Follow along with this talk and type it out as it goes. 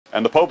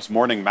And the Pope's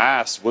morning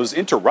Mass was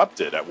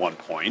interrupted at one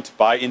point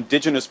by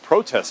Indigenous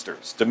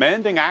protesters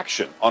demanding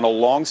action on a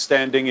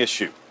long-standing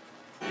issue.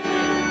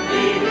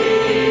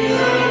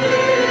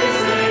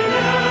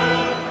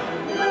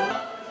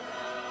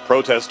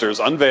 Protesters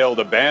unveiled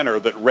a banner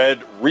that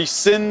read,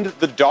 "Rescind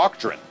the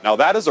Doctrine." Now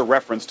that is a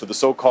reference to the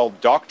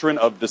so-called Doctrine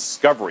of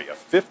Discovery, a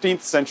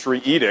 15th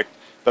century edict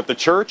that the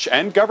church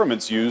and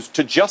governments used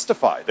to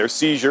justify their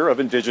seizure of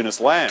Indigenous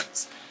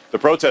lands. The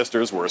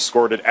protesters were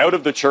escorted out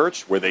of the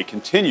church, where they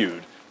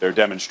continued their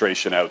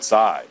demonstration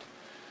outside.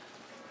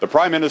 The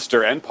Prime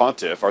Minister and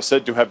Pontiff are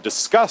said to have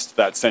discussed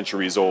that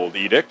centuries-old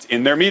edict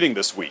in their meeting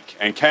this week,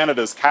 and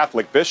Canada's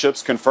Catholic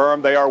bishops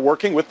confirm they are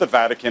working with the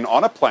Vatican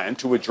on a plan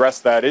to address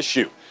that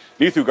issue.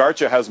 Neetu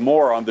Garcha has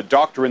more on the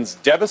doctrine's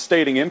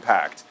devastating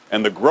impact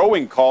and the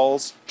growing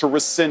calls to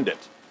rescind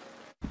it.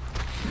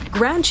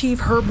 Grand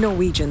Chief Herb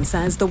Norwegian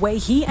says the way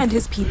he and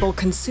his people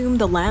consume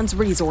the land's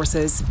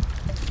resources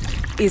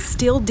is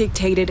still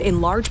dictated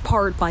in large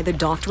part by the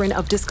Doctrine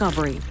of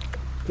Discovery.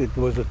 It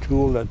was a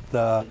tool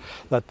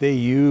that they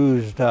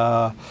used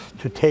to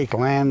take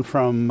land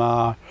from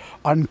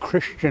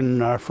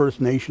unchristian First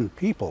Nation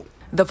people.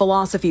 The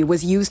philosophy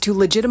was used to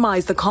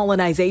legitimize the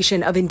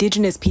colonization of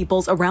Indigenous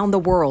peoples around the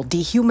world,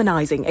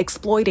 dehumanizing,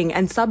 exploiting,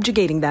 and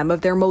subjugating them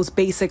of their most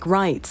basic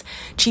rights.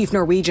 Chief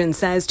Norwegian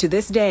says to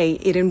this day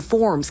it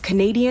informs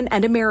Canadian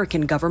and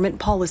American government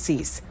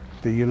policies.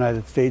 The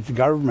United States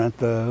government,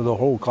 the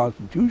whole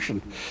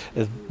Constitution,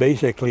 is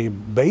basically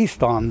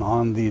based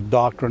on the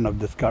Doctrine of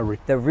Discovery.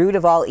 The root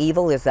of all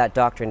evil is that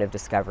Doctrine of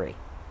Discovery,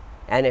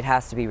 and it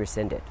has to be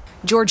rescinded.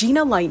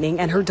 Georgina Lightning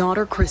and her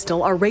daughter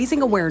Crystal are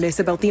raising awareness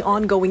about the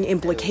ongoing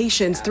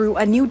implications through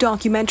a new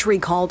documentary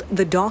called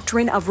The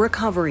Doctrine of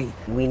Recovery.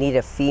 We need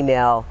a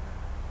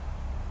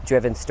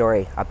female-driven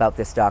story about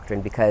this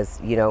doctrine because,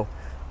 you know,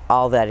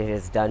 all that it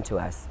has done to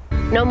us.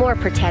 No more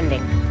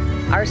pretending.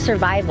 Our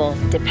survival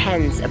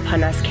depends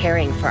upon us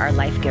caring for our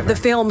life giver. The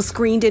film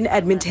screened in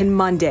Edmonton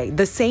Monday,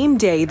 the same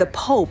day the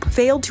Pope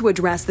failed to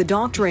address the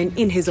doctrine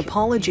in his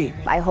apology.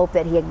 I hope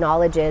that he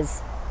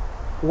acknowledges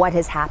what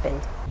has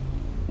happened.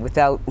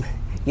 Without,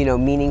 you know,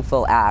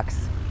 meaningful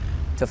acts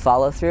to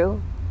follow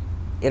through,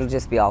 it'll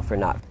just be all for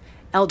naught.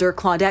 Elder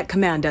Claudette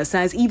Commanda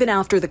says even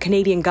after the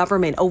Canadian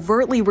government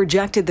overtly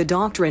rejected the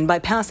doctrine by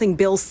passing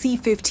Bill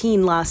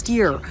C-15 last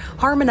year,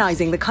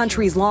 harmonizing the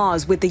country's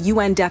laws with the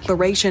UN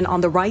Declaration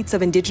on the Rights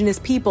of Indigenous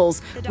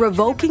Peoples,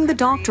 revoking the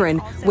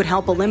doctrine would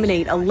help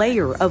eliminate a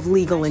layer of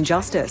legal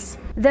injustice.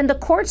 Then the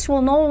courts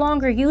will no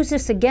longer use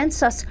this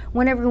against us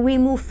whenever we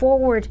move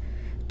forward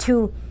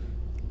to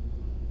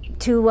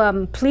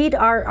plead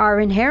our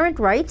inherent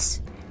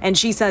rights. And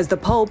she says the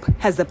Pope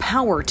has the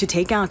power to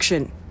take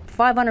action.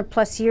 500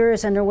 plus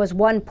years, and there was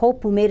one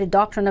Pope who made a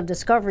Doctrine of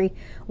Discovery.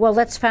 Well,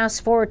 let's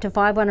fast forward to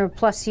 500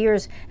 plus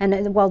years,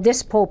 and well,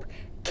 this Pope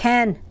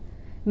can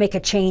make a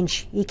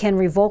change. He can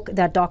revoke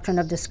that Doctrine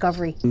of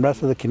Discovery. The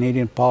rest of the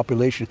Canadian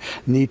population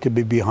need to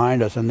be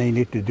behind us, and they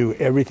need to do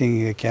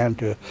everything they can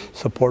to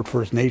support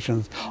First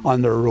Nations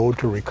on their road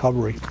to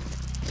recovery.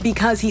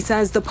 Because he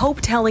says the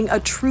Pope telling a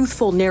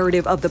truthful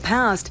narrative of the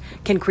past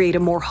can create a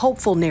more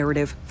hopeful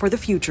narrative for the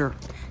future.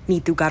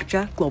 Neetu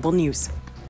Garcha, Global News.